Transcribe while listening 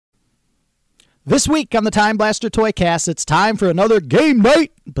This week on the Time Blaster Toycast, it's time for another game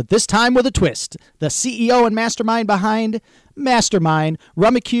night, but this time with a twist. The CEO and mastermind behind Mastermind,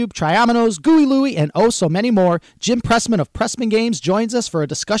 Rummikub, Triominoes, Gooey Louie, and oh so many more, Jim Pressman of Pressman Games joins us for a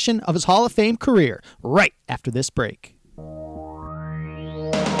discussion of his Hall of Fame career right after this break.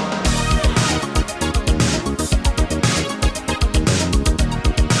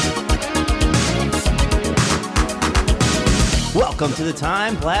 Welcome to the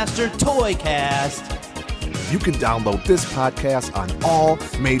Time Blaster Toycast. You can download this podcast on all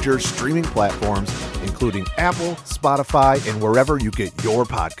major streaming platforms, including Apple, Spotify, and wherever you get your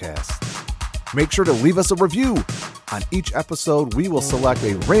podcasts. Make sure to leave us a review. On each episode, we will select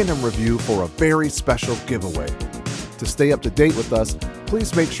a random review for a very special giveaway. To stay up to date with us,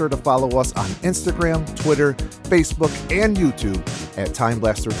 please make sure to follow us on Instagram, Twitter, Facebook, and YouTube at Time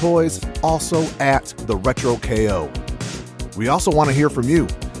Blaster Toys, also at The Retro KO. We also want to hear from you.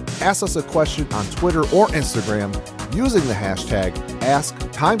 Ask us a question on Twitter or Instagram using the hashtag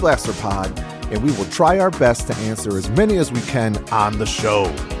AskTimeBlasterPod, and we will try our best to answer as many as we can on the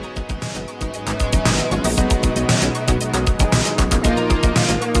show.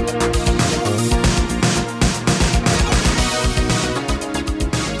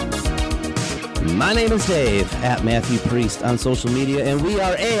 My name is Dave, at Matthew Priest on social media, and we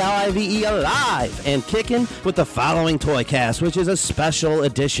are ALIVE alive and kicking with the following Toycast, which is a special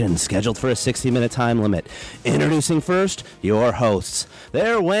edition scheduled for a 60-minute time limit. Introducing first, your hosts.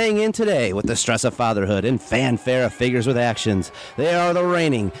 They're weighing in today with the stress of fatherhood and fanfare of figures with actions. They are the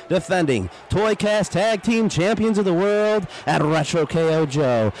reigning, defending Toycast Tag Team Champions of the World at Retro KO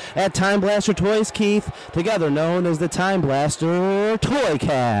Joe, at Time Blaster Toys Keith, together known as the Time Blaster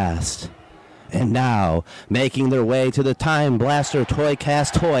Toycast. And now, making their way to the Time Blaster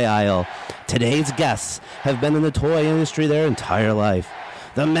Toycast toy aisle, today's guests have been in the toy industry their entire life.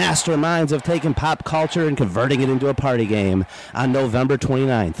 The masterminds have taken pop culture and converting it into a party game. On November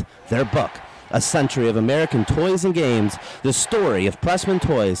 29th, their book, A Century of American Toys and Games, the story of Pressman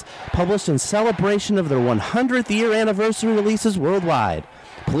Toys, published in celebration of their 100th year anniversary releases worldwide.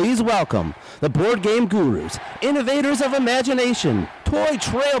 Please welcome the board game gurus, innovators of imagination, toy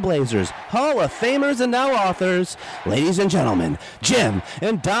trailblazers, Hall of Famers, and now authors, ladies and gentlemen, Jim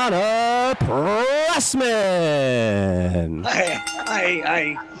and Donna Pressman.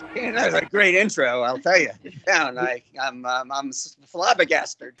 That's a great intro, I'll tell you. I'm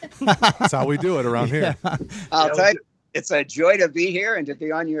flabbergasted. That's how we do it around here. I'll tell you, it's a joy to be here and to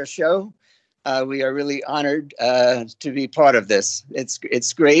be on your show. We are really honored to be part of this.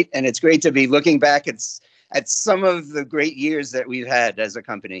 It's great, and it's great to be looking back at some of the great years that we've had as a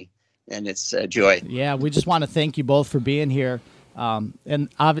company, and it's a joy. Yeah, we just want to thank you both for being here.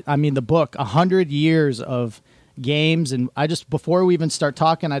 The book, 100 years of games, and before we even start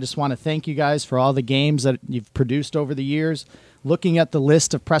talking, I just want to thank you guys for all the games that you've produced over the years. Looking at the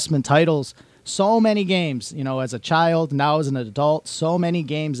list of Pressman titles, so many games, as a child, now as an adult, so many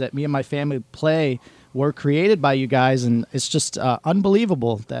games that me and my family play were created by you guys, and it's just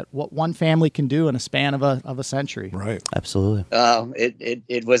unbelievable that what one family can do in a span of a century. Right. Absolutely.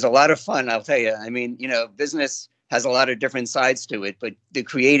 It was a lot of fun, I'll tell you. I mean, business has a lot of different sides to it, but the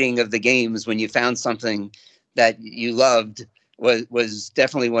creating of the games when you found something that you loved was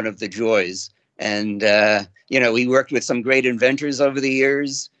definitely one of the joys. And, we worked with some great inventors over the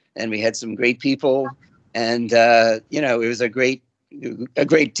years, and we had some great people, and it was a great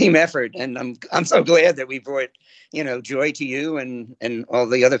team effort. And I'm so glad that we brought joy to you and all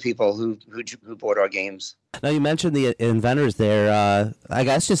the other people who bought our games. Now, you mentioned the inventors there. I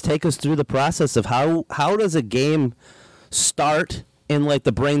guess just take us through the process of how does a game start in like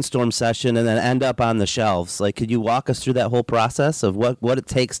the brainstorm session and then end up on the shelves? Like, could you walk us through that whole process of what it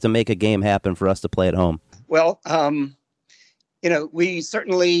takes to make a game happen for us to play at home? Well, we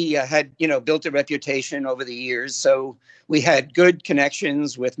certainly had, built a reputation over the years. So we had good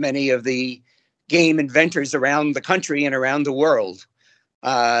connections with many of the game inventors around the country and around the world.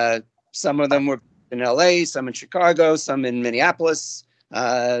 Some of them were in LA, some in Chicago, some in Minneapolis,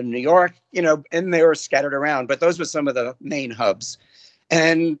 New York, and they were scattered around. But those were some of the main hubs.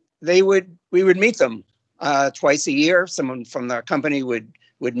 And we would meet them twice a year. Someone from our company would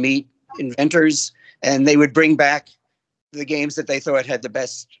meet inventors, and they would bring back the games that they thought had the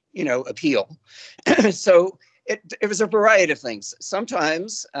best, appeal. So it was a variety of things.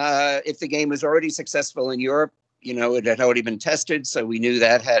 Sometimes if the game was already successful in Europe, it had already been tested. So we knew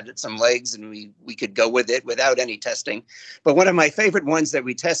that had some legs and we could go with it without any testing. But one of my favorite ones that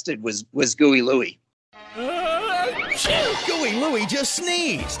we tested was Gooey Louie. Gooey Louie just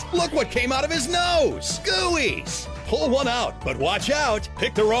sneezed. Look what came out of his nose. Gooey's. pull one out. But watch out.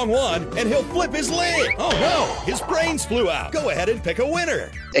 Pick the wrong one, and he'll flip his lid. Oh, no. His brains flew out. Go ahead and pick a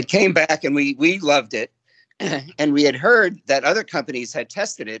winner. It came back, and we loved it. And we had heard that other companies had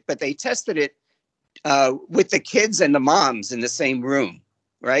tested it, but they tested it with the kids and the moms in the same room,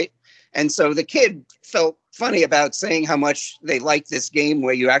 right? And so the kid felt funny about saying how much they liked this game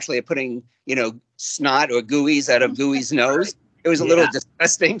where you actually are putting, snot or gooeys out of Gooey's nose. It was a little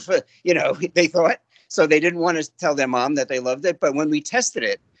disgusting for, they thought. So they didn't want to tell their mom that they loved it. But when we tested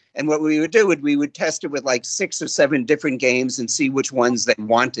it, and what we would do, we would test it with like 6 or 7 different games and see which ones they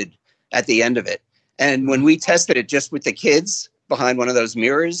wanted at the end of it. And when we tested it just with the kids behind one of those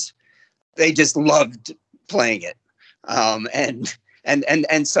mirrors, they just loved playing it.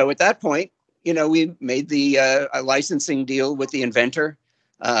 And so at that point, we made the a licensing deal with the inventor.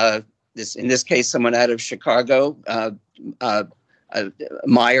 In this case, someone out of Chicago,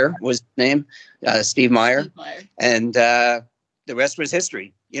 Meyer was his name, Steve Meyer. And the rest was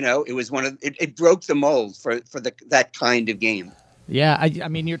history. It was it broke the mold for that kind of game. Yeah, I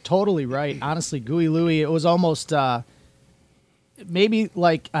mean, you're totally right. Honestly, Gooey Louie, it was almost maybe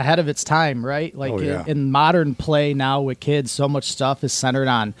like ahead of its time, right? Like in modern play now with kids, so much stuff is centered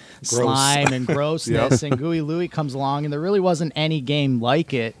on slime and grossness. And Gooey Louie comes along, and there really wasn't any game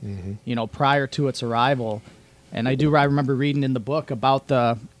like it, prior to its arrival. And I remember reading in the book about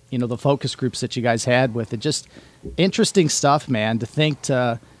the focus groups that you guys had with it. Just interesting stuff, man, to think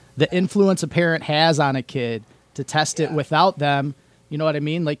the influence a parent has on a kid to test it without them. You know what I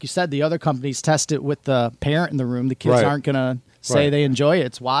mean? Like you said, the other companies test it with the parent in the room. The kids aren't going to say they enjoy it.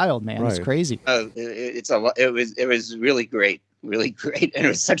 It's wild, man. It's crazy. It was really great, and it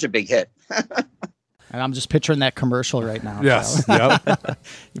was such a big hit. And I'm just picturing that commercial right now. Yes. Yep.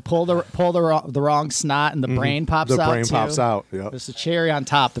 You pull the wrong snot, and the brain pops out. The brain pops out. Yep. There's a cherry on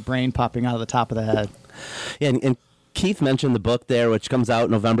top. The brain popping out of the top of the head. Yeah, and Keith mentioned the book there, which comes out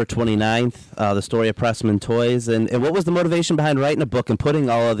November 29th, the story of PRESSMAN toys. And what was the motivation behind writing a book and putting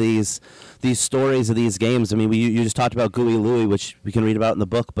all of these stories of these games? I mean, you just talked about Gooey Louie, which we can read about in the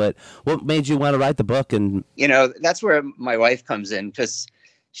book, but what made you want to write the book? And that's where my wife comes in, because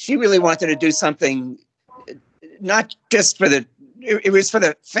she really wanted to do something, not just it was for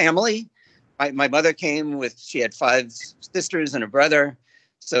the family. My mother came she had 5 sisters and a brother.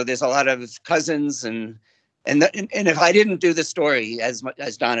 So there's a lot of cousins and if I didn't do the story, as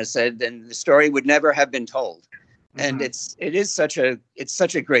Donna said, then the story would never have been told. And it's such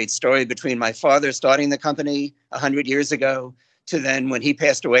a great story, between my father starting the company 100 years ago to then when he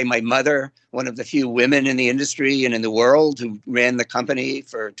passed away, my mother, one of the few women in the industry and in the world who ran the company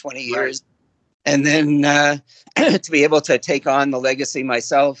for 20 years. And then to be able to take on the legacy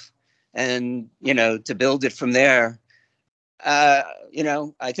myself and, to build it from there. I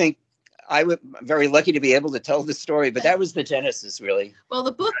think I'm very lucky to be able to tell the story, but that was the genesis, really. Well,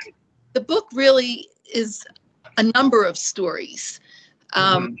 the book really is a number of stories,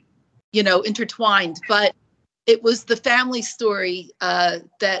 intertwined, but it was the family story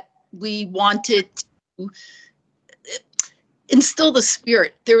that we wanted to instill the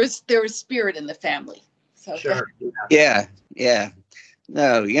spirit. There was spirit in the family. So sure. Yeah.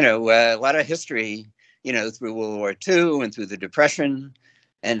 No, a lot of history, through World War II and through the Depression,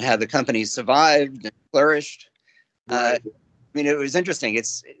 and how the company survived and flourished. Right. It was interesting.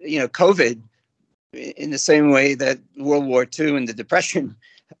 It's, COVID, in the same way that World War II and the Depression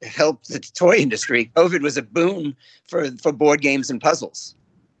helped the toy industry, COVID was a boon for board games and puzzles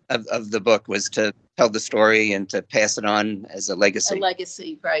of the book, was to tell the story and to pass it on as a legacy. A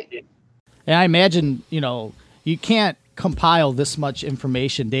legacy, right. And I imagine, you can't compile this much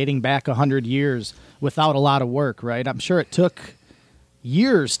information dating back 100 years without a lot of work, right? I'm sure it took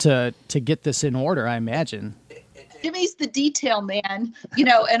years to get this in order, I imagine. Jimmy's the detail man,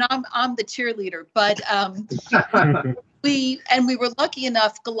 and I'm the cheerleader, but we were lucky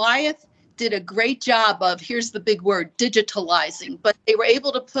enough. Goliath did a great job of, here's the big word, digitalizing, but they were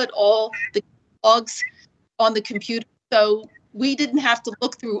able to put all the catalogs on the computer, so we didn't have to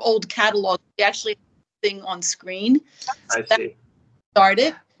look through old catalogs. We actually had the thing on screen. So I see.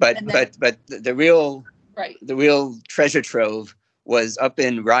 Started, but the real treasure trove was up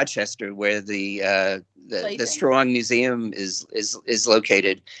in Rochester, where the Strong Museum is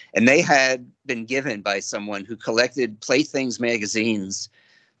located, and they had been given by someone who collected Playthings magazines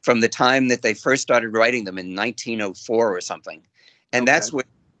from the time that they first started writing them in 1904 or something, and that's where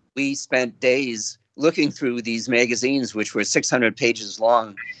we spent days looking through these magazines, which were 600 pages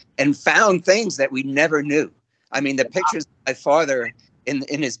long, and found things that we never knew. I mean, the pictures of my father in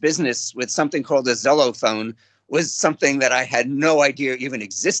his business with something called a Zellophone was something that I had no idea even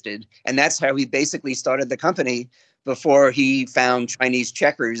existed. And that's how he basically started the company before he found Chinese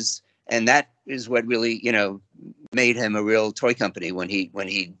checkers, and that is what really, made him a real toy company when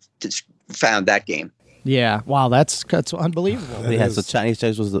he just found that game. Yeah, wow, that's unbelievable. Yeah, so Chinese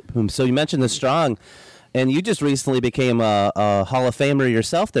checkers was the boom. So you mentioned the Strong, and you just recently became a Hall of Famer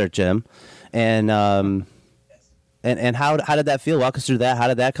yourself there, Jim. And how did that feel? Walk us through that. How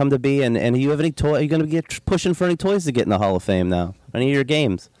did that come to be? And do you have any toy? Are you going to get pushing for any toys to get in the Hall of Fame now? Any of your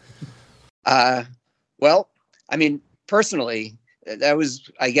games? Well, I mean, personally, that was,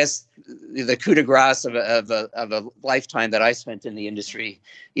 I guess, the coup de grace of a lifetime that I spent in the industry.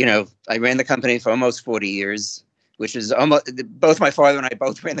 I ran the company for almost 40 years, which is almost, both my father and I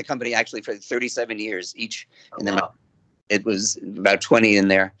both ran the company actually for 37 years each. And then it was about 20 in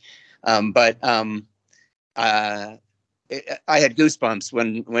there. I had goosebumps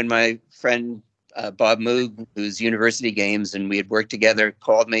when my friend Bob Moog, who's University Games, and we had worked together,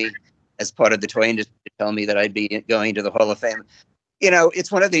 called me as part of the toy industry to tell me that I'd be going to the Hall of Fame.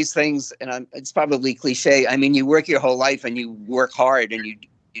 It's one of these things, and it's probably cliche. I mean, you work your whole life and you work hard and you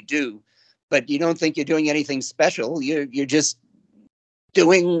do, but you don't think you're doing anything special. You're just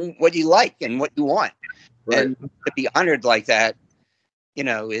doing what you like and what you want. Right. And to be honored like that,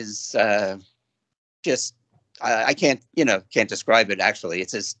 is just, I can't describe it. Actually, it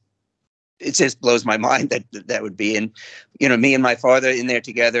just blows my mind that would be. And, me and my father in there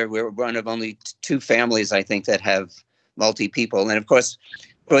together, we're one of only two families, I think, that have multi people. And of course,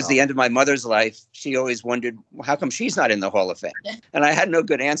 towards the end of my mother's life, she always wondered, well, how come she's not in the Hall of Fame? And I had no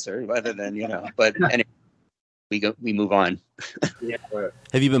good answer other than, but anyway, we move on. Yeah.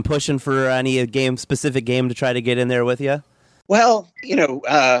 Have you been pushing for any specific game to try to get in there with you? Well,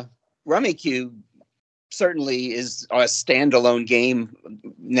 Rummy Cube certainly is a standalone game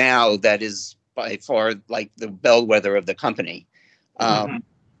now that is by far like the bellwether of the company.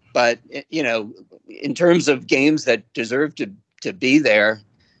 But, in terms of games that deserve to be there,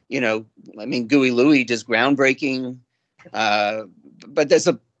 I mean, Gooey Louie is groundbreaking. But there's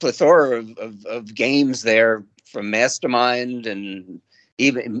a plethora of games there from Mastermind and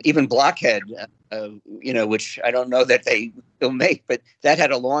even Blockhead, which I don't know that they still make, but that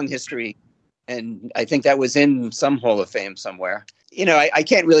had a long history. And I think that was in some Hall of Fame somewhere. I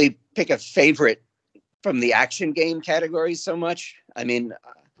can't really pick a favorite from the action game category so much. I mean,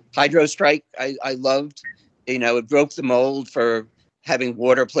 Hydro Strike, I loved. It broke the mold for having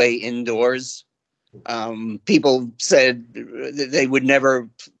water play indoors. People said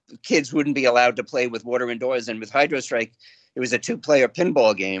kids wouldn't be allowed to play with water indoors. And with Hydro Strike, it was a 2-player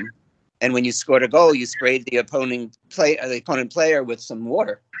pinball game. And when you scored a goal, you sprayed the opponent player with some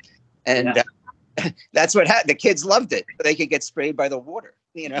water. And that's what happened. The kids loved it. They could get sprayed by the water,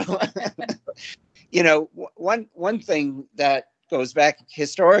 One thing that goes back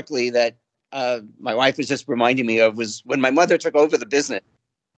historically that my wife was just reminding me of was when my mother took over the business.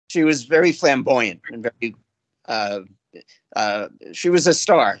 She was very flamboyant and very, she was a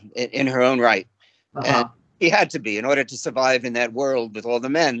star in her own right. And she had to be in order to survive in that world with all the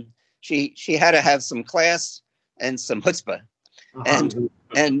men. She had to have some class and some chutzpah.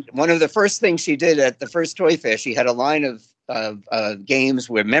 And one of the first things she did at the first Toy Fair, she had a line of games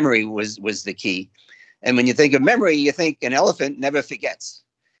where memory was the key. And when you think of memory, you think an elephant never forgets.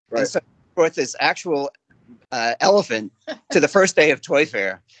 Right. And so she brought this actual elephant to the first day of Toy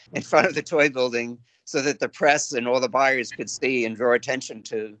Fair in front of the toy building so that the press and all the buyers could see and draw attention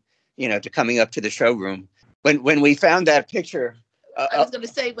to coming up to the showroom. When we found that picture. I was going to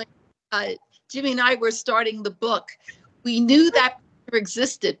say, when Jimmy and I were starting the book, we knew that picture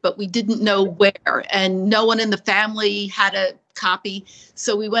existed, but we didn't know where. And no one in the family had a copy.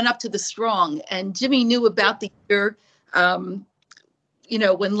 So we went up to the Strong, and Jimmy knew about the year, when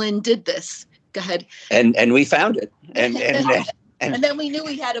Lynn did this. Go ahead. And we found it. And then we knew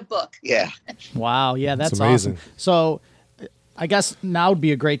we had a book. Yeah. Wow. Yeah, that's amazing. Awesome. So I guess now would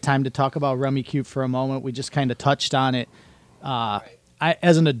be a great time to talk about Rummy Cube for a moment. We just kind of touched on it.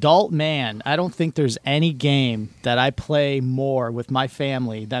 As an adult man, I don't think there's any game that I play more with my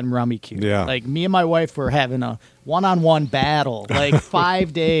family than Rummy Cube. Yeah. Like, me and my wife were having a one-on-one battle like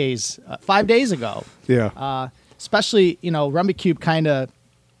 5 days ago. Yeah. Especially, Rummy Cube kind of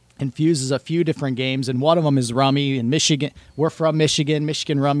infuses a few different games, and one of them is Rummy in Michigan. We're from Michigan.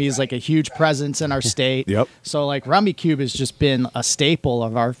 Michigan Rummy is like a huge presence in our state. Yep. So like Rummy Cube has just been a staple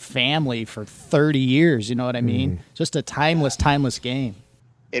of our family for 30 years. You know what I mean? Just a timeless game.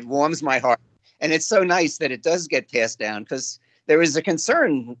 It warms my heart. And it's so nice that it does get passed down, because there was a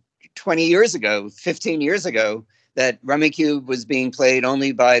concern 20 years ago, 15 years ago, that Rummy Cube was being played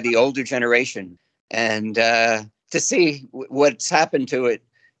only by the older generation. And to see what's happened to it,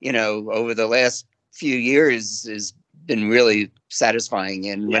 over the last few years has been really satisfying.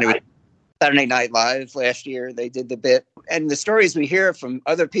 And when it was Saturday Night Live last year, they did the bit. And the stories we hear from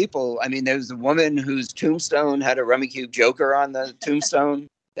other people, I mean, there was a woman whose tombstone had a Rummikub Joker on the tombstone.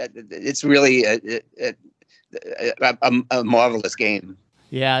 That it's really a marvelous game.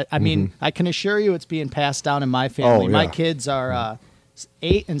 Yeah, I mean, I can assure you it's being passed down in my family. Oh, yeah. My kids are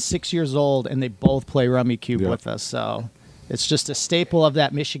 8 and 6 years old, and they both play Rummikub with us. So it's just a staple of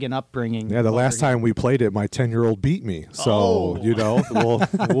that Michigan upbringing. Yeah, the last time we played it, my 10-year-old beat me. So,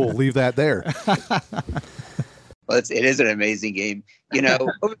 we'll leave that there. Well, it is an amazing game.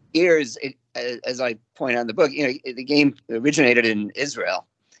 Over the years, as I point out in the book, the game originated in Israel.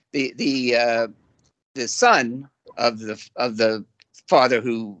 The son of the father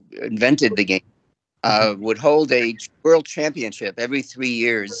who invented the game would hold a world championship every 3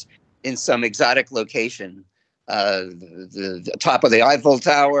 years in some exotic location. The top of the Eiffel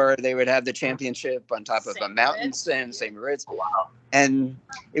Tower, they would have the championship on top of a mountain in St. Moritz. Wow. And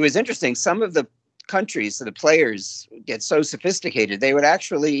it was interesting. Some of the countries, the players get so sophisticated, they would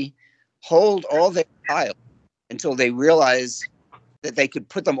actually hold all their tiles until they realized that they could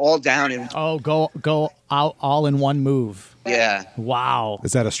put them all down and go out all in one move. Yeah. Wow.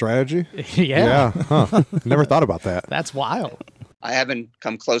 Is that a strategy? Yeah. Huh. Never thought about that. That's wild. I haven't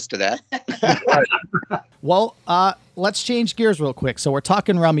come close to that. Well, let's change gears real quick. So we're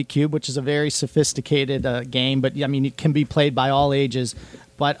talking Rummikub, which is a very sophisticated game, but I mean, it can be played by all ages.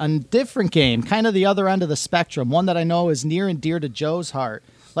 But a different game, kind of the other end of the spectrum, one that I know is near and dear to Joe's heart.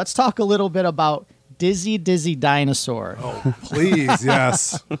 Let's talk a little bit about Dizzy Dizzy Dinosaur. Oh, please,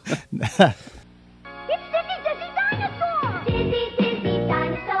 yes. It's Dizzy Dizzy Dinosaur! Dizzy Dizzy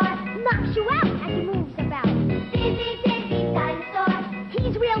Dinosaur knocks you out as he moves about. Dizzy Dizzy Dinosaur,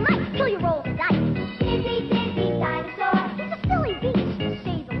 he's real nice till you roll the dice. Dizzy Dizzy Dinosaur, he's a silly beast to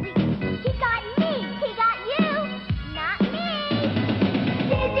say the least. He got me, he got you, not me.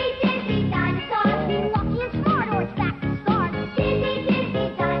 Dizzy Dizzy Dinosaur, be lucky and smart or it's back to start. Dizzy Dizzy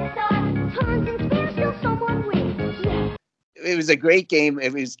Dinosaur, turns and spins till someone wins. Yeah. It was a great game.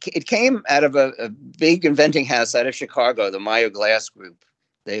 It came out of a big inventing house out of Chicago, the Meyer Glass Group.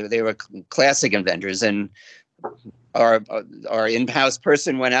 They were classic inventors, and our in-house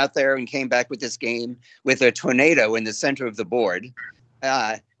person went out there and came back with this game with a tornado in the center of the board,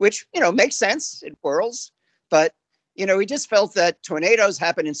 which makes sense. It whirls, but we just felt that tornadoes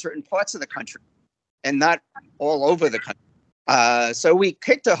happen in certain parts of the country and not all over the country. So we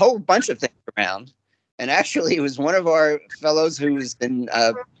kicked a whole bunch of things around. And actually, it was one of our fellows who was in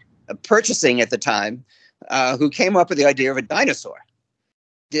purchasing at the time who came up with the idea of a dinosaur,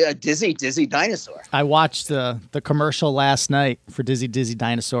 a Dizzy Dizzy Dinosaur. I watched the commercial last night for Dizzy Dizzy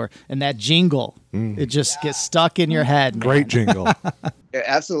Dinosaur, and that jingle, it just gets stuck in your head. Man. Great jingle. You're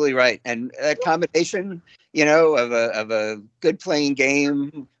absolutely right. And that combination, of a good playing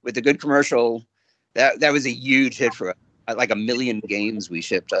game with a good commercial, that was a huge hit for us. Like 1 million games we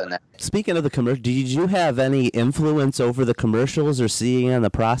shipped on that. Speaking of the commercial, did you have any influence over the commercials or seeing on the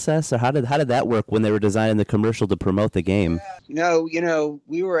process, or how did that work when they were designing the commercial to promote the game?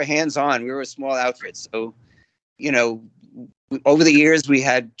 We were hands-on. We were a small outfit, so over the years we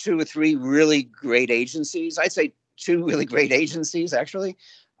had 2 or 3 really great agencies. I'd say 2 really great agencies actually,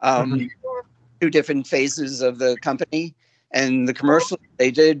 2 different phases of the company, and the commercials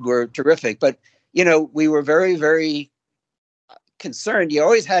they did were terrific. But we were very, very concerned. You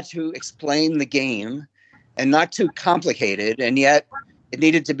always had to explain the game and not too complicated, and yet it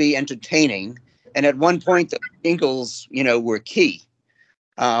needed to be entertaining. And at one point the jingles were key.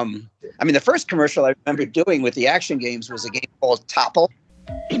 The first commercial I remember doing with the action games was a game called Topple.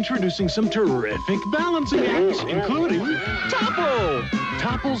 Introducing some terrific balancing acts, including Topple!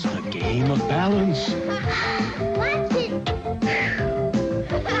 Topple's the game of balance. Watch it.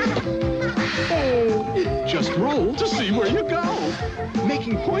 Just roll to see where you go,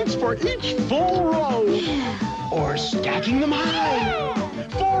 making points for each full row, or stacking them high.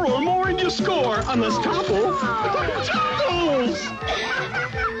 4 or more and you score, unless Topple topples!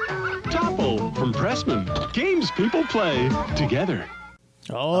 Topple from Pressman. Games people play together.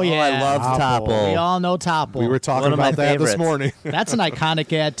 Oh, yeah. I love Topple. We all know Topple. We were talking about that this morning. That's an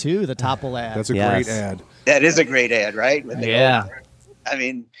iconic ad, too, the Topple ad. That's a great ad. That is a great ad, right? Yeah.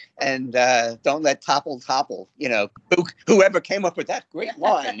 And don't let topple, whoever came up with that great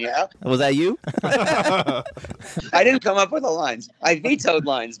line, Was that you? I didn't come up with the lines. I vetoed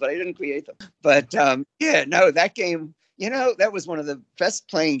lines, but I didn't create them. But that game, that was one of the best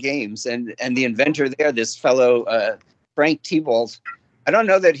playing games. And the inventor there, this fellow, Frank Tebold, I don't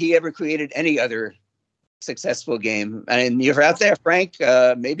know that he ever created any other successful game. And you're out there, Frank.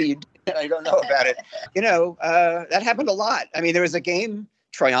 Maybe you, I don't know about it. That happened a lot. I mean, there was a game,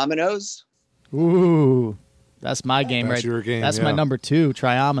 Triominoes. Ooh, that's my game, That's right? your game, That's yeah. my number 2,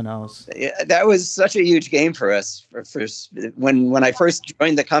 Triominoes. Yeah, that was such a huge game for us. When I first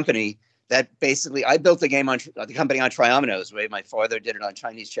joined the company, that basically I built the company on Triominoes. Where my father did it on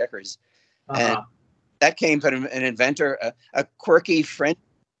Chinese checkers, and that came from an inventor, a quirky French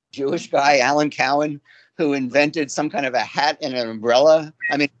Jewish guy, Alan Cowan, who invented some kind of a hat and an umbrella.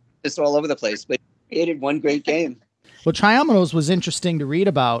 I mean, just all over the place, but he created one great game. Well, Triominoes was interesting to read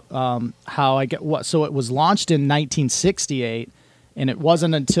about. So it was launched in 1968, and it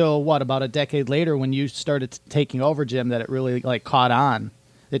wasn't until about a decade later when you started taking over, Jim, that it really caught on.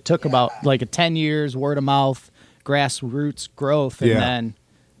 It took about 10 years, word of mouth, grassroots growth, and then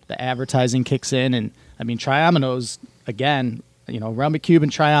the advertising kicks in. And I mean, Triominoes, again, Rummikub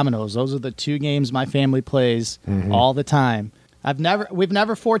and Triominoes, those are the 2 games my family plays all the time. We've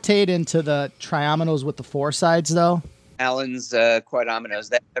never forayed into the Triominoes with the 4 sides, though. Alan's Quadominoes,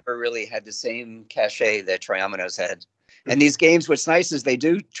 that never really had the same cachet that Triominoes had. And these games, what's nice is they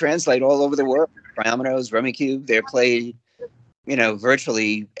do translate all over the world. Triominoes, Rummikub, they're played,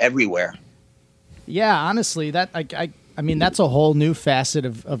 virtually everywhere. Yeah, honestly, that I mean, that's a whole new facet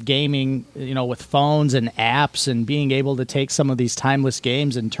of gaming, with phones and apps and being able to take some of these timeless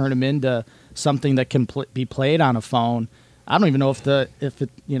games and turn them into something that can be played on a phone. I don't even know if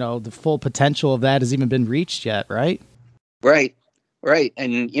the full potential of that has even been reached yet, right? Right.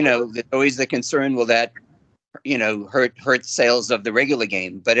 And, there's always the concern, will that, hurt sales of the regular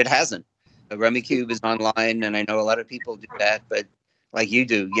game? But it hasn't. The Rummikub is online, and I know a lot of people do that, but like you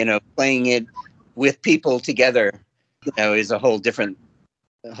do, playing it with people together, is a whole different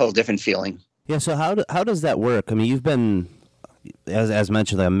feeling. Yeah. So how does that work? I mean, you've been, as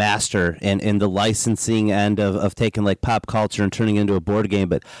mentioned, a master in the licensing end of taking pop culture and turning it into a board game.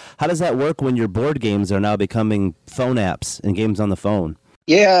 But how does that work when your board games are now becoming phone apps and games on the phone?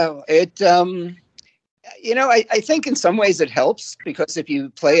 Yeah, it. I think in some ways it helps, because if you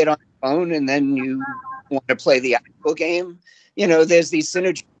play it on the phone and then you want to play the actual game, there's these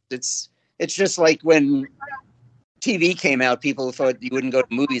synergies. It's just like when TV came out, people thought you wouldn't go to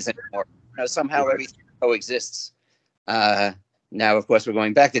movies anymore. Somehow everything coexists. Now, of course, we're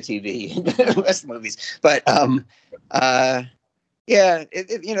going back to TV and less movies. But,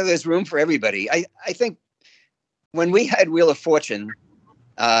 there's room for everybody. I think when we had Wheel of Fortune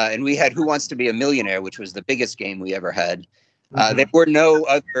and we had Who Wants to Be a Millionaire, which was the biggest game we ever had, there were no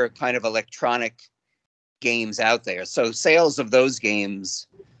other kind of electronic games out there. So sales of those games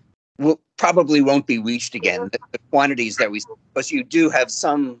probably won't be reached again. The quantities that we, because you do have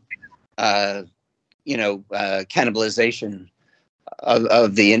some, cannibalization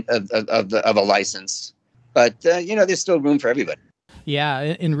of a license, but there's still room for everybody. Yeah,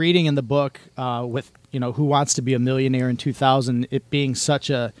 in reading in the book with Who Wants to Be a Millionaire in 2000, it being such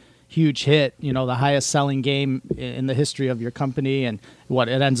a huge hit, the highest selling game in the history of your company, and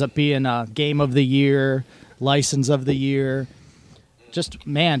it ends up being a game of the year, license of the year. Just,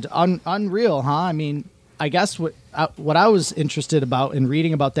 man, unreal, huh? I mean, I guess what I was interested about in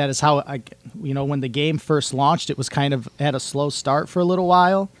reading about that is how, when the game first launched, it was kind of had a slow start for a little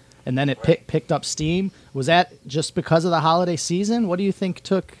while, and then it picked up steam. Was that just because of the holiday season? What do you think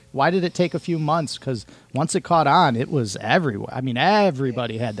why did it take a few months? Because once it caught on, it was everywhere. I mean,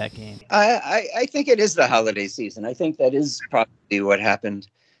 everybody had that game. I think it is the holiday season. I think that is probably what happened.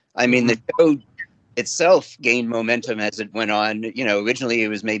 I mean, the show itself gained momentum as it went on. Originally it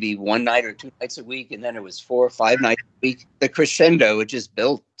was maybe 1 night or 2 nights a week, and then it was 4 or 5 nights a week. The crescendo, it just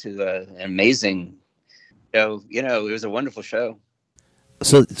built to an amazing show. It was a wonderful show.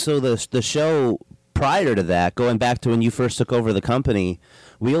 So the show prior to that, going back to when you first took over the company,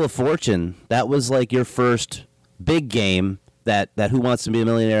 Wheel of Fortune, that was your first big game that Who Wants to Be a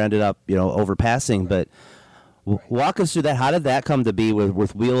Millionaire ended up overpassing. But walk us through that. How did that come to be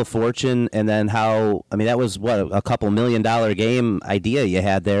with Wheel of Fortune? And then that was a couple $1 million game idea you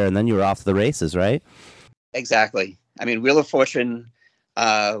had there, and then you were off to the races, right? Exactly. I mean, Wheel of Fortune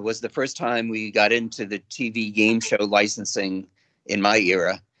was the first time we got into the TV game show licensing in my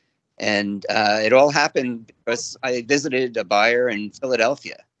era. And it all happened because I visited a buyer in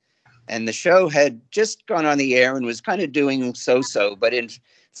Philadelphia. And the show had just gone on the air and was kind of doing so-so. But in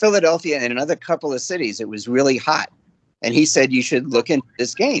Philadelphia and another couple of cities, it was really hot. And he said, you should look into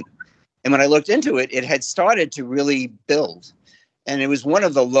this game. And when I looked into it, it had started to really build. And it was one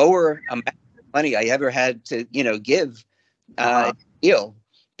of the lower amounts of money I ever had to, give deal,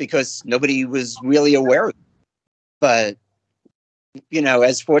 because nobody was really aware of it. But,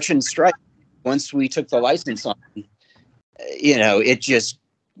 as fortune strikes, once we took the license on, it just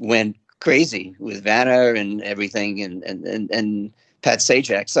went crazy with Vanna and everything, and Pat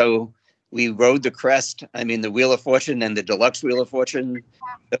Sajak. So we rode the crest. I mean, the Wheel of Fortune and the Deluxe Wheel of Fortune,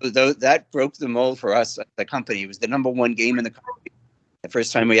 that broke the mold for us at the company. It was the #1 game in the company, the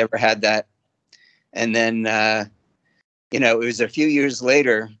first time we ever had that. And then, it was a few years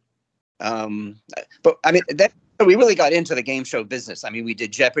later. But I mean, we really got into the game show business. I mean, we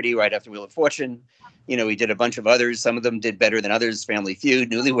did Jeopardy right after Wheel of Fortune. We did a bunch of others. Some of them did better than others. Family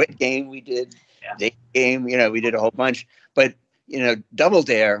Feud, Newlywed Game, we did. Date Game, we did a whole bunch. But, Double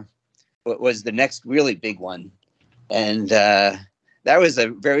Dare was the next really big one. And that was a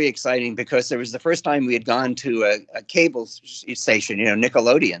very exciting, because it was the first time we had gone to a cable station,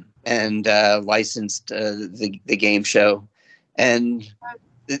 Nickelodeon, and licensed the game show. And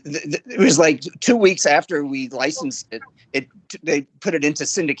it was like 2 weeks after we licensed it, they put it into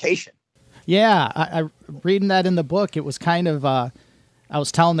syndication. Yeah, I reading that in the book, it was kind of, I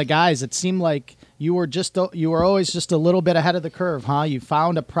was telling the guys, it seemed like you were always just a little bit ahead of the curve, huh? You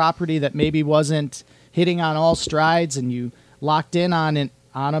found a property that maybe wasn't hitting on all strides, and you locked in on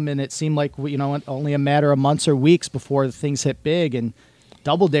them, and it seemed like, only a matter of months or weeks before things hit big. And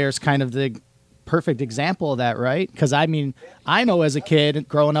Double Dare is kind of the perfect example of that, right? Because I mean, I know as a kid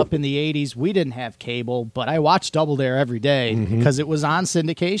growing up in the 80s, we didn't have cable, but I watched Double Dare every day because it was on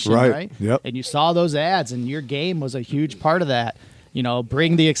syndication, right? Yep. And you saw those ads, and your game was a huge part of that.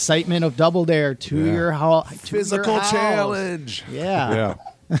 Bring the excitement of Double Dare to your house. Physical challenge. Yeah.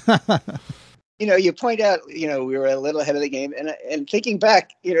 You point out, we were a little ahead of the game, and thinking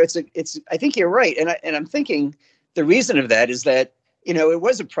back, I think you're right. And I'm thinking the reason of that is that, it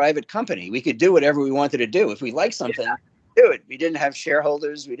was a private company. We could do whatever we wanted to do. If we liked something, do it. We didn't have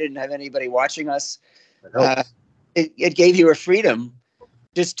shareholders. We didn't have anybody watching us. It gave you a freedom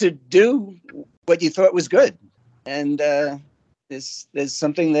just to do what you thought was good. And there's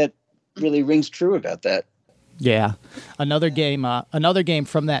something that really rings true about that. Yeah. Another game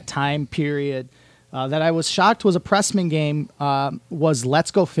from that time period that I was shocked was a Pressman game was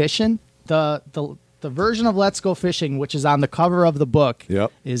Let's Go Fishing. The version of Let's Go Fishing, which is on the cover of the book,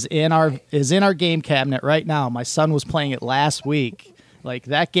 is in our game cabinet right now. My son was playing it last week. Like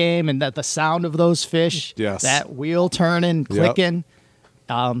that game, and the sound of those fish, that wheel turning, clicking,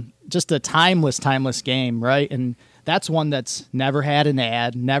 just a timeless game, right? And that's one that's never had an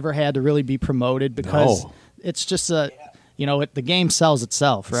ad, never had to really be promoted, because it's just the game sells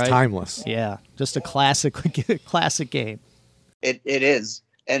itself, right? It's timeless. Yeah, just a classic game. It is.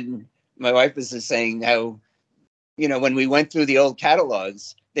 And my wife was just saying how, when we went through the old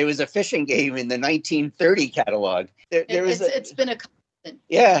catalogs, there was a fishing game in the 1930 catalog. It's been a constant.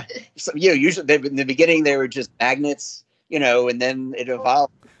 Yeah. So, usually in the beginning they were just magnets, and then it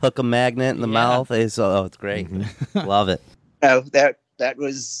evolved. Hook a magnet in the mouth. It's great. Love it. That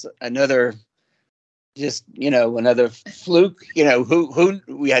was another, just, another fluke, who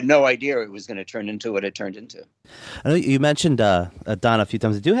we had no idea it was going to turn into what it turned into. I know you mentioned Donna a few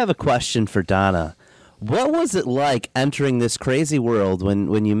times. I do have a question for Donna. What was it like entering this crazy world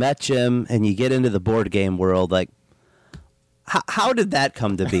when you met Jim and you get into the board game world? Like, how did that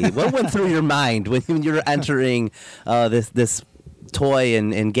come to be? What went through your mind when you were entering this toy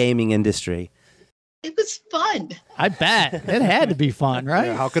and gaming industry? It was fun. I bet. It had to be fun, right?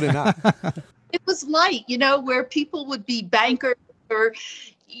 Yeah, how could it not? It was light, where people would be bankers or,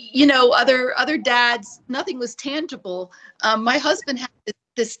 other dads. Nothing was tangible. My husband had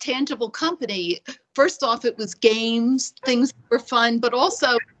this tangible company. First off, it was games, things were fun, but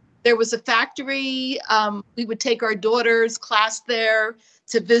also there was a factory. We would take our daughter's class there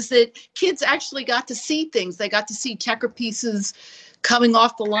to visit. Kids actually got to see things. They got to see checker pieces coming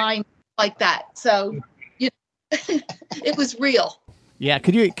off the line like that. So, it was real. Yeah,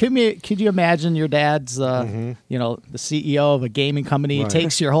 could you imagine your dad's the CEO of a gaming company, he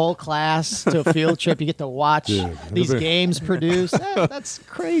takes your whole class to a field trip, you get to watch these games produced. That's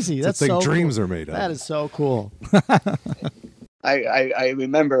crazy. That's so dreams cool. are made of. That is so cool. I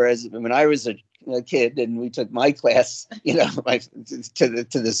remember when I was a kid and we took my class, to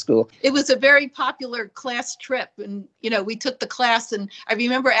the school. It was a very popular class trip, and we took the class, and I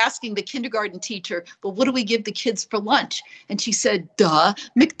remember asking the kindergarten teacher, "Well, what do we give the kids for lunch?" And she said, "Duh,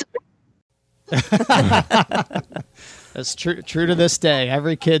 McDonald's." That's true to this day.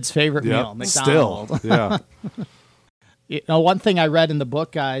 Every kid's favorite meal, McDonald's. Still, yeah. One thing I read in the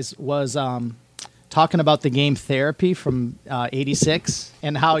book, guys, was talking about the game Therapy from '86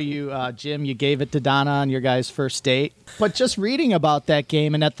 and how you, Jim, you gave it to Donna on your guys' first date. But just reading about that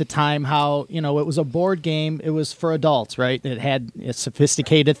game, and at the time how, it was a board game. It was for adults, right? It had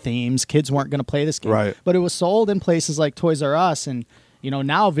sophisticated themes. Kids weren't going to play this game. Right. But it was sold in places like Toys R Us. And,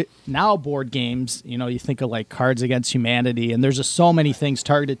 now board games, you think of like Cards Against Humanity. And there's just so many things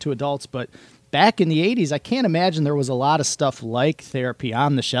targeted to adults. But back in the 80s, I can't imagine there was a lot of stuff like Therapy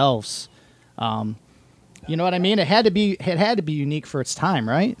on the shelves. You know what I mean? It had to be unique for its time,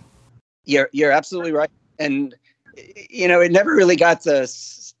 right? You're absolutely right. And, it never really got to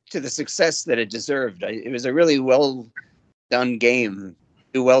the success that it deserved. It was a really well done game.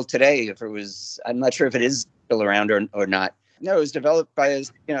 Do well today. I'm not sure if it is still around or not. No, it was developed by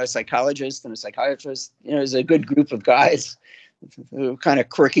a psychologist and a psychiatrist. It was a good group of guys who were kind of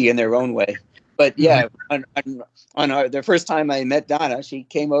quirky in their own way. But yeah, on the first time I met Donna, she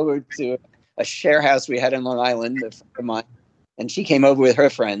came over to a share house we had in Long Island, and she came over with her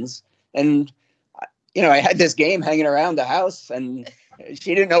friends. And, I had this game hanging around the house, and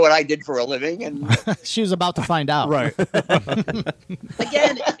she didn't know what I did for a living. And she was about to find out. Right.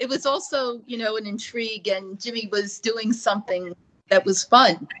 Again, it was also, an intrigue, and Jimmy was doing something that was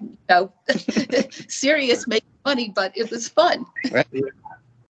fun. Serious, making money, but it was fun. Right.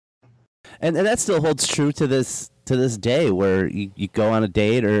 And that still holds true to this day, where you go on a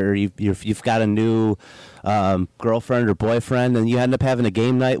date, or you've got a new girlfriend or boyfriend, and you end up having a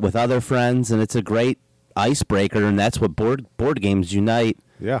game night with other friends, and it's a great icebreaker, and that's what board games unite.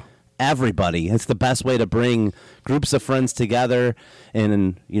 Yeah. Everybody. It's the best way to bring groups of friends together,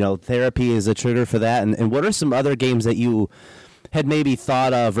 and Therapy is a trigger for that. And what are some other games that you had maybe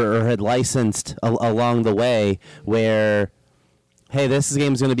thought of or had licensed along the way where, hey, this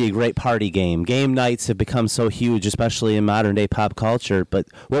game is going to be a great party game? Game nights have become so huge, especially in modern day pop culture. But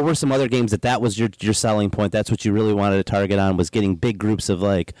what were some other games that was your selling point? That's what you really wanted to target on, was getting big groups of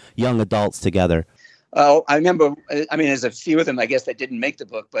like young adults together. Oh, I remember. There's a few of them, I guess, that didn't make the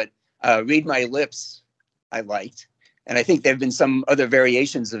book, but Read My Lips, I liked. And I think there have been some other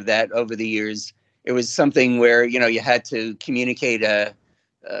variations of that over the years. It was something where, you had to communicate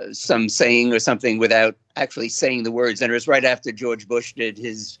some saying or something without actually saying the words. And it was right after George Bush did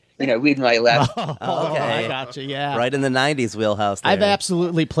his, Read My Lips. Oh, okay. I gotcha, yeah. Right in the 90s wheelhouse there. I've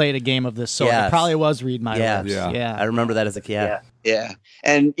absolutely played a game of this sort. Yes. It probably was Read My Yeah. Lips. Yeah. I remember that as a kid. Yeah.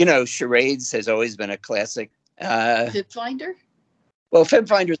 And, charades has always been a classic. Tip Finder? Well, Fib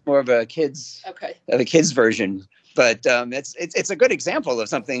Finder is more of a kid's version, but it's a good example of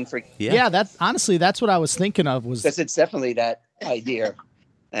something for. Yeah, that's what I was thinking of. Because it's definitely that idea,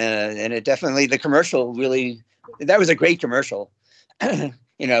 and it definitely, the commercial really, that was a great commercial.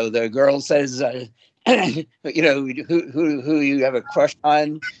 The girl says, who you have a crush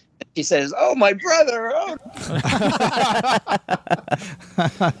on. She says, "Oh, my brother." Oh.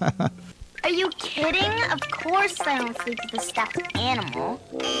 Are you kidding? Of course I don't sleep with a stuffed animal.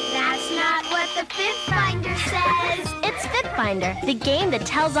 That's not what the Fit Finder says. It's Fit Finder, the game that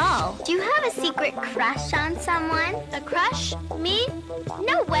tells all. Do you have a secret crush on someone? A crush? Me?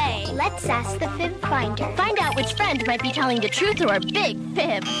 No way. Let's ask the Fit Finder. Find out which friend might be telling the truth or a big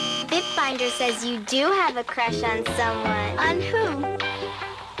fib. Fit Finder says you do have a crush on someone. On who?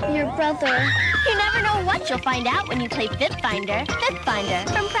 Your brother. You never know what you'll find out when you play Fit Finder. Fit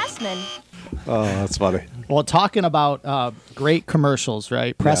Finder from Pressman. Oh, that's funny. Well, talking about great commercials,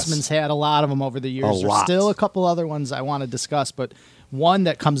 right? Pressman's had a lot of them over the years. There's still a couple other ones I want to discuss, but one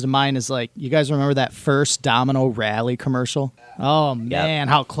that comes to mind is like, you guys remember that first Domino Rally commercial? Oh, man,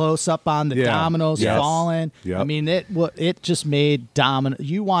 how close up on the dominoes falling. Yep. I mean, it just made domino.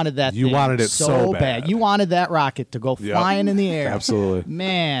 You wanted that You thing wanted it so bad. You wanted that rocket to go flying in the air. Absolutely.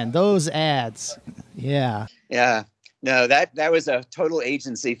 Man, those ads. Yeah. Yeah. No, that was a total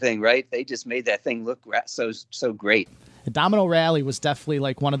agency thing, right? They just made that thing look so great. The Domino Rally was definitely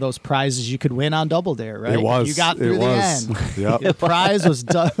like one of those prizes you could win on Double Dare, right? It was. You got through the end. Yep. The prize was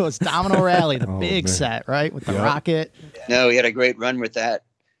Domino Rally, the big set, right? With the rocket. No, he had a great run with that.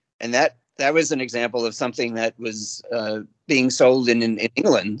 And that was an example of something that was being sold in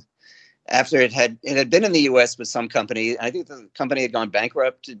England after it had been in the U.S. with some company. I think the company had gone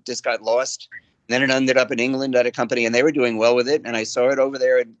bankrupt. It just got lost. And then it ended up in England at a company, and they were doing well with it. And I saw it over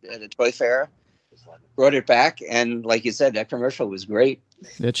there at a toy fair. Brought it back, and like you said, that commercial was great.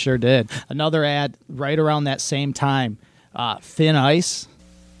 It sure did. Another ad right around that same time, Thin Ice.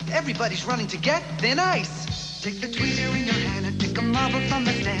 Everybody's running to get thin ice. Take the tweezer in your hand and pick a marble from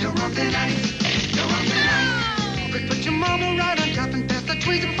the stand. You're on thin ice. You're on thin ice. Quick, put your marble right on top and pass the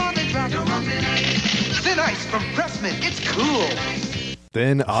tweezer before they drop. You're on thin ice. Thin ice from Pressman. It's cool.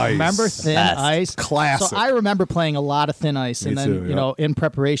 Thin Ice. Remember Thin Best. Ice? Classic. So I remember playing a lot of Thin Ice, and Me then too, you know, in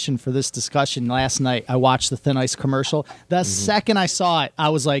preparation for this discussion last night, I watched the Thin Ice commercial. The second I saw it, I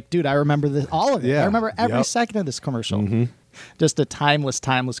was like, dude, I remember all of it. Yeah. I remember every Yep. second of this commercial. Just a timeless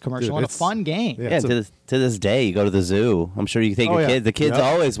commercial, Dude, and a it's- fun game. Yeah, Yeah, it's to this day, you go to the zoo. I'm sure you take Oh, your yeah. kids. The kids Yep.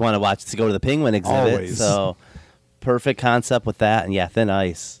 always want to go to the penguin exhibit. Always. So perfect concept with that. And yeah, Thin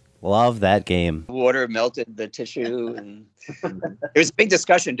Ice. Love that game. Water melted the tissue, and it was a big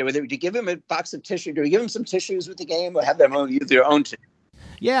discussion. Do you give him a box of tissue? Do we give him some tissues with the game, or have them use their own tissue?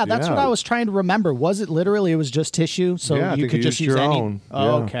 Yeah, that's what Yeah. I was trying to remember. Was it literally? It was just tissue, so Yeah, I you think could you just used use your any. own.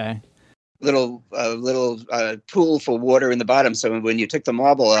 Oh, Yeah. okay. Little pool for water in the bottom. So when you took the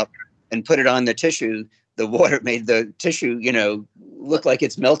marble up and put it on the tissue, the water made the tissue, look like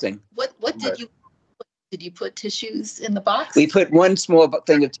it's melting. What did you put tissues in the box? We put one small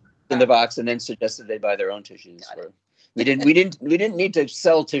thing of tissue in the box and then suggested they buy their own tissues. We didn't need to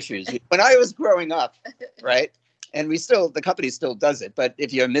sell tissues. When I was growing up, right? And the company still does it. But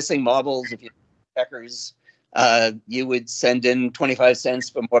if you're missing marbles, if you're checkers, you would send in 25 cents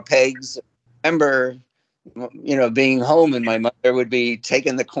for more pegs. I remember, being home and my mother would be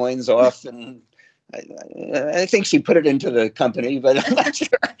taking the coins off, and I think she put it into the company, but I'm not sure.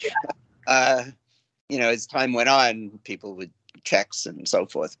 As time went on, people would checks and so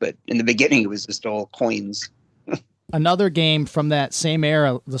forth. But in the beginning, it was just all coins. Another game from that same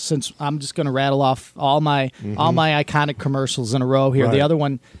era, since I'm just going to rattle off all my iconic commercials in a row here. Right. The other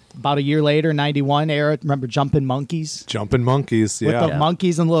one, about a year later, 91 era, remember Jumpin' Monkeys? Jumping Monkeys, yeah. With the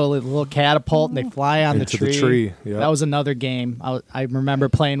monkeys and little catapult, and they fly on Into the the tree. tree, yeah. That was another game. I remember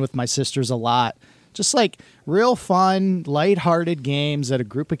playing with my sisters a lot. Just like real fun, lighthearted games that a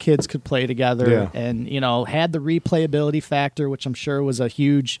group of kids could play together, Yeah. and had the replayability factor, which I'm sure was a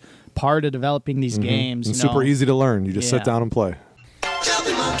huge part of developing these games. And super easy to learn. You just sit Yeah. down and play.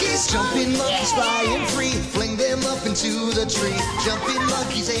 Jumping monkeys flying free. Fling them up into the tree. Jumping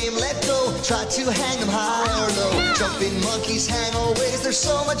monkeys aim, let go. Try to hang them high or low. Jumping monkeys hang always. There's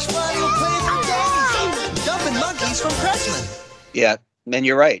so much fun. You'll play for days. Jumping monkeys from Pressman. Yeah, and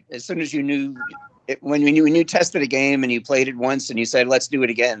you're right. As soon as you knew, when you tested a game and you played it once and you said, let's do it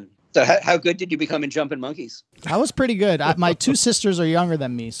again. So how good did you become in Jumping Monkeys? I was pretty good. My two sisters are younger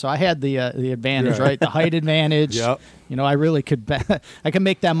than me, so I had the advantage, Yeah. right? The height advantage. Yep. I really could. I could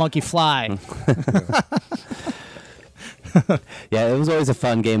make that monkey fly. Yeah, it was always a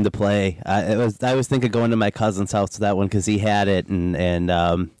fun game to play. I was thinking going to my cousin's house for that one because he had it, and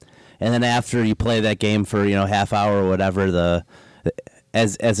then after you play that game for half hour or whatever,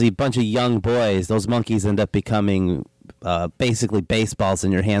 as a bunch of young boys, those monkeys end up becoming basically baseballs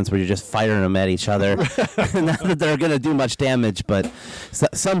in your hands where you're just firing them at each other. Not that they're going to do much damage, but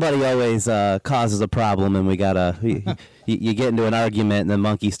somebody always causes a problem, and you get into an argument, and the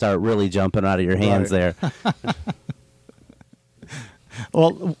monkeys start really jumping out of your hands Right. there.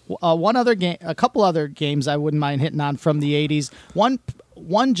 Well, one other game, a couple other games I wouldn't mind hitting on from the 80s.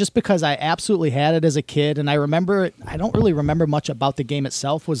 One just because I absolutely had it as a kid, and I remember it. I don't really remember much about the game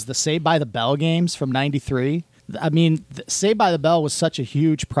itself. Was the Saved by the Bell games from '93? I mean, Saved by the Bell was such a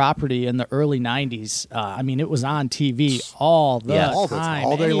huge property in the early '90s. It was on TV all the time,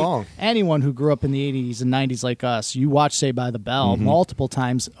 all day long. Anyone who grew up in the '80s and '90s like us, you watch Saved by the Bell multiple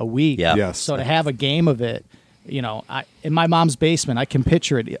times a week. Yeah. Yes. So to have a game of it. In my mom's basement, I can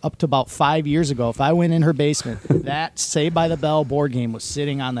picture it up to about 5 years ago. If I went in her basement, that Saved by the Bell board game was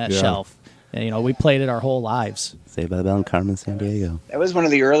sitting on that Yeah. shelf. And, we played it our whole lives. Saved by the Bell in Carmen, San Diego. That was one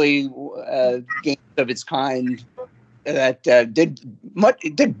of the early games of its kind that did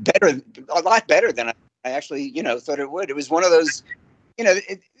better, a lot better than I actually, thought it would. It was one of those,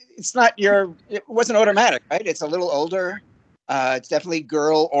 it wasn't automatic, right? It's a little older. It's definitely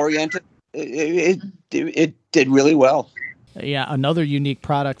girl oriented. It did really well. Yeah, another unique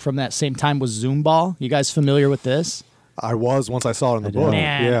product from that same time was Zoom Ball. You guys familiar with this? I was once I saw it in the book.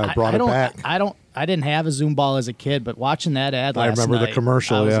 Man, Yeah, brought it back. I didn't have a Zoom Ball as a kid, but watching that ad last I remember the night,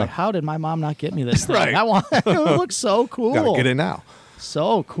 commercial, I was yeah. like, how did my mom not get me this thing? Right. It looks so cool. Gotta get it now.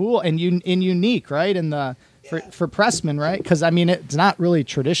 So cool and unique, right? For Pressman, right? Because it's not really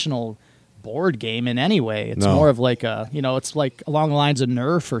traditional board game in any way. It's No. more of like it's like along the lines of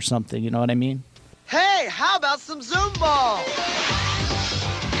Nerf or something. You know what I mean? Hey, how about some Zoom Ball?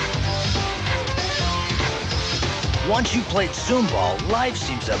 Once you played Zoom Ball, life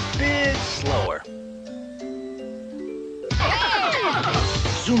seems a bit slower.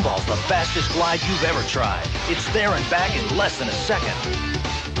 Zoom Ball's the fastest glide you've ever tried. It's there and back in less than a second.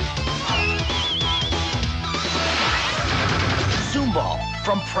 Zoom Ball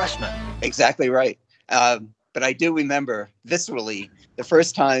from Pressman. Exactly right. but I do remember viscerally the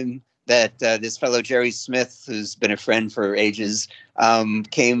first time that this fellow Jerry Smith, who's been a friend for ages,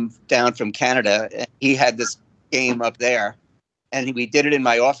 came down from Canada. He had this game up there, and we did it in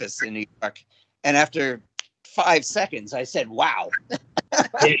my office in New York. And after 5 seconds, I said, "Wow!"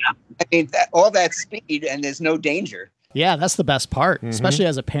 I mean, all that speed, and there's no danger. Yeah, that's the best part, especially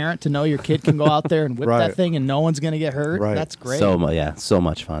as a parent, to know your kid can go out there and whip that thing and no one's going to get hurt. Right. That's great. So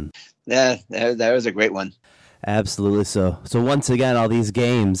much fun. Yeah, that was a great one. Absolutely. So once again, all these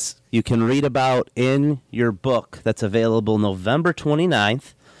games you can read about in your book that's available November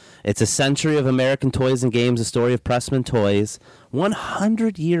 29th. It's A Century of American Toys and Games, a story of Pressman Toys.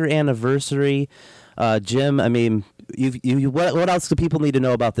 100-year anniversary. Jim, I mean, what else do people need to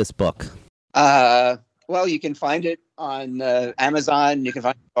know about this book? Well, you can find it on Amazon. You can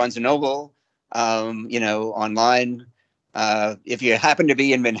find it on Barnes & Noble, online. If you happen to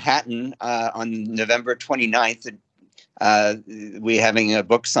be in Manhattan on November 29th, we're having a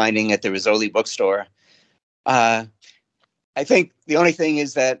book signing at the Rizzoli bookstore. I think the only thing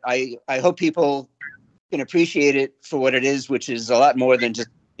is that I hope people can appreciate it for what it is, which is a lot more than just,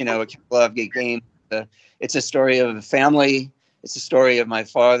 a catalog game. It's a story of a family. It's a story of my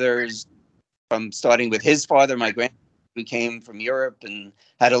father's, from starting with his father, my grandfather, who came from Europe and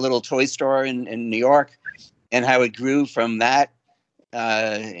had a little toy store in New York, and how it grew from that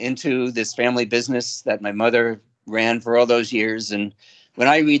into this family business that my mother ran for all those years. And when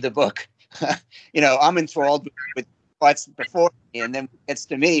I read the book, I'm enthralled with what's before me, and then when it gets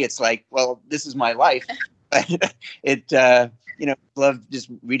to me, it's like, well, this is my life. Love just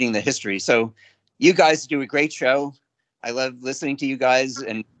reading the history. So you guys do a great show. I love listening to you guys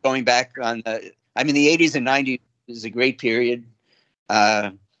and going back on the 80s and 90s is a great period.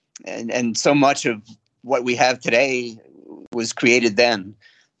 And so much of what we have today was created then.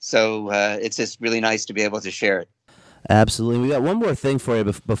 So it's just really nice to be able to share it. Absolutely. We got one more thing for you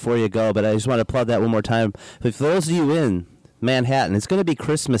before you go, but I just want to plug that one more time. For those of you in Manhattan, it's going to be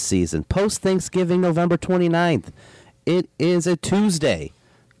Christmas season. Post-Thanksgiving, November 29th. It is a Tuesday.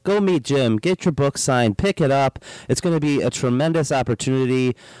 Go meet Jim. Get your book signed. Pick it up. It's going to be a tremendous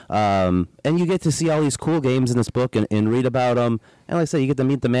opportunity. And you get to see all these cool games in this book and read about them. And like I said, you get to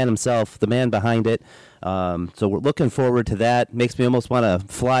meet the man himself, the man behind it. So we're looking forward to that. Makes me almost want to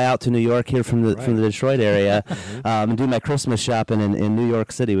fly out to New York here from the Detroit area and do my Christmas shopping in New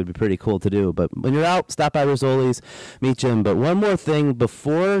York City. Would be pretty cool to do. But when you're out, stop by Rizzoli's, meet Jim. But one more thing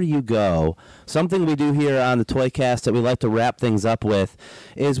before you go, something we do here on the Toycast that we like to wrap things up with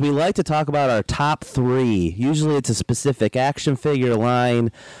is we like to talk about our top 3. Usually it's a specific action figure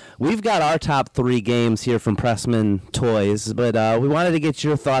line. We've got our top 3 games here from Pressman Toys, but we wanted to get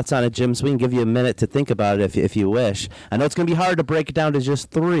your thoughts on it, Jim, so we can give you a minute to think about it if you wish. I know it's going to be hard to break it down to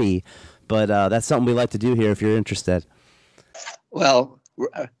just 3, but that's something we like to do here if you're interested. Well,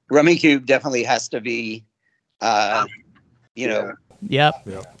 Rummy Cube definitely has to be, Yep.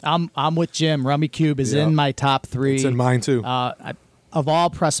 I'm with Jim. Rummy Cube is in my top 3. It's in mine, too. Of all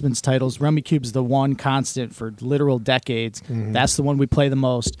Pressman's titles, Rummy Cube's the one constant for literal decades. Mm-hmm. That's the one we play the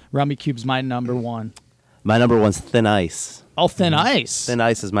most. Rummy Cube's my number 1. My number 1's Thin Ice. Oh, Thin Ice. Thin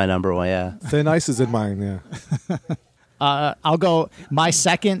Ice is my number 1, yeah. Thin Ice is in mine, yeah. I'll go. My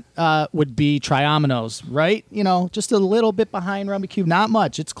second would be Triomino's, right? Just a little bit behind Rummy Cube. Not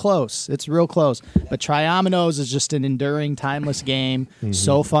much. It's close. It's real close. But Triomino's is just an enduring, timeless game. Mm-hmm.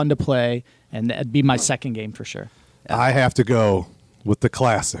 So fun to play. And that'd be my second game for sure. I have to go with the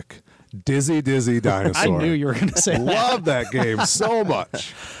classic Dizzy Dinosaur. I knew you were going to say that. Love that game so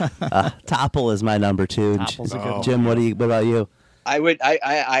much. Topple is my number 2. Topple's a good one. Jim, what about you?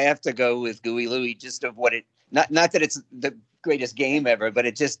 I have to go with Gooey Louie, just of what it, not that it's the greatest game ever, but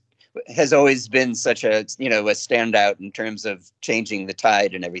it just has always been such a standout in terms of changing the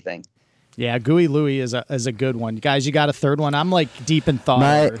tide and everything. Yeah, Gooey Louie is a good one. Guys, you got a third one? I'm like deep in thought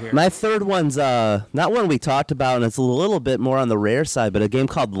over here. My third one's not one we talked about, and it's a little bit more on the rare side, but a game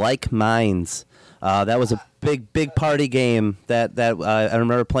called Like Minds. That was a big party game that I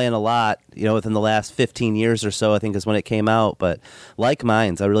remember playing a lot, within the last 15 years or so, I think is when it came out. But Like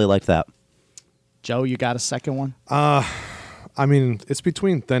Minds, I really liked that. Joe, you got a second one? It's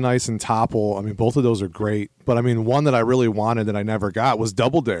between Thin Ice and Topple. Both of those are great. But, one that I really wanted that I never got was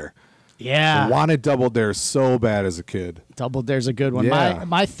Double Dare. Yeah. I wanted Double Dare so bad as a kid. Double Dare's a good one. Yeah.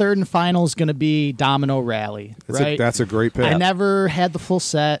 My third and final is going to be Domino Rally. That's a great pick. I never had the full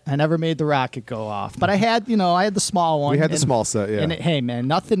set. I never made the rocket go off. But I had, I had the small one. We had the small set, yeah. And hey, man,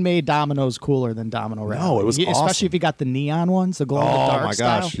 nothing made Dominoes cooler than Domino Rally. No, it was awesome. Especially if you got the neon ones, the glow-in-the-dark Oh, my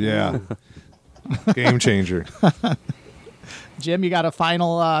style. gosh, yeah. Game changer. Jim, you got a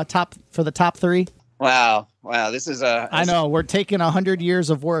final top for the top 3? Wow. This is I know we're taking 100 years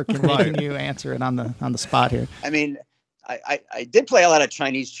of work and making you answer it on the spot here. I mean, I did play a lot of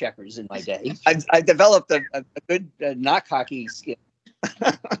Chinese checkers in my day. I developed a good knock hockey skill.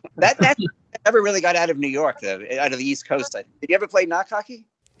 that never really got out of New York, though, out of the East Coast. Did you ever play knock hockey?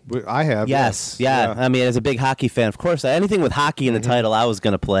 I have. Yes. Yeah. I mean, as a big hockey fan, of course, anything with hockey in the title, I was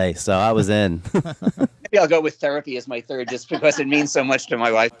going to play. So I was in. Maybe I'll go with therapy as my third, just because it means so much to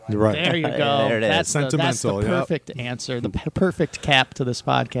my wife. Right. There you go. There it is. That's Sentimental, the perfect answer, the perfect cap to this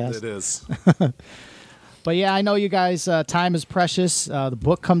podcast. It is. But yeah, I know you guys, time is precious. The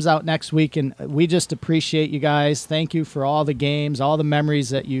book comes out next week, and we just appreciate you guys. Thank you for all the games, all the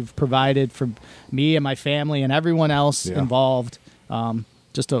memories that you've provided for me and my family and everyone else involved.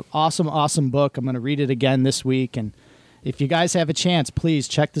 Just an awesome book. I'm going to read it again this week. And if you guys have a chance, please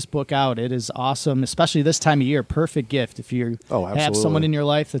check this book out. It is awesome, especially this time of year. Perfect gift if you have someone in your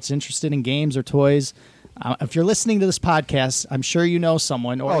life that's interested in games or toys. If you're listening to this podcast, I'm sure you know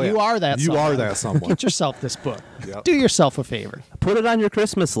someone, or you are that someone. You are that someone. Get yourself this book. Do yourself a favor. Put it on your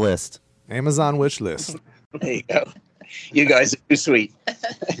Christmas list. Amazon wish list. There you go. You guys are too sweet.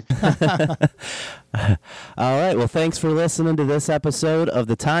 All right. Well, thanks for listening to this episode of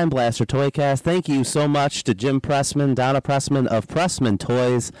the Time Blaster Toycast. Thank you so much to Jim Pressman, Donna Pressman of Pressman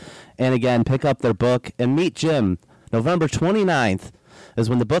Toys. And again, pick up their book and meet Jim. November 29th is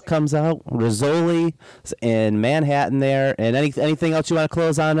when the book comes out. Rizzoli in Manhattan there. And anything else you want to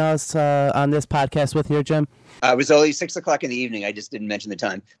close on us on this podcast with here, Jim? It was only 6 o'clock in the evening. I just didn't mention the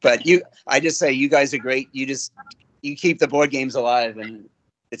time. But I just say you guys are great. You keep the board games alive, and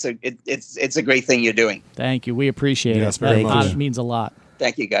it's a great thing you're doing. Thank you. We appreciate it. Very much. It means a lot.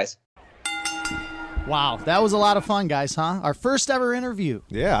 Thank you, guys. Wow, that was a lot of fun, guys, huh? Our first ever interview.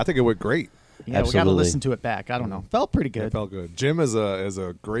 Yeah, I think it went great. Yeah, we got to listen to it back. I don't know. Felt pretty good. It felt good. Jim is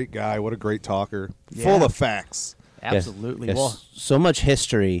a great guy. What a great talker. Full of facts. Absolutely. Yes. Well, so much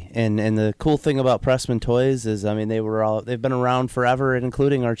history, and the cool thing about Pressman Toys is, I mean, they've been around forever,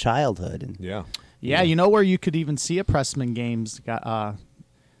 including our childhood. And yeah, you know where you could even see a Pressman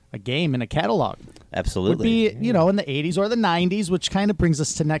a game in a catalog. Absolutely. Would be, in the 80s or the 90s, which kind of brings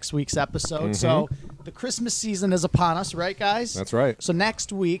us to next week's episode. So the Christmas season is upon us, right, guys? That's right. So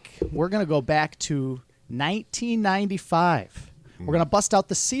next week, we're going to go back to 1995. We're going to bust out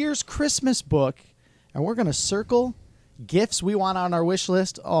the Sears Christmas book, and we're going to circle gifts we want on our wish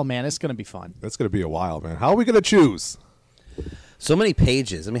list. Oh, man, it's going to be fun. It's going to be a while, man. How are we going to choose? So many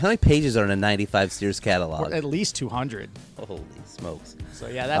pages. I mean, how many pages are in a 95 Sears catalog? At least 200. Holy smokes. So,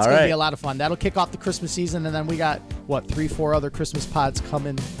 yeah, that's going to be a lot of fun. That'll kick off the Christmas season, and then we got, 3-4 other Christmas pods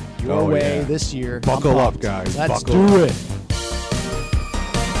coming your way this year. Buckle up, guys. Let's Buckle do up. it.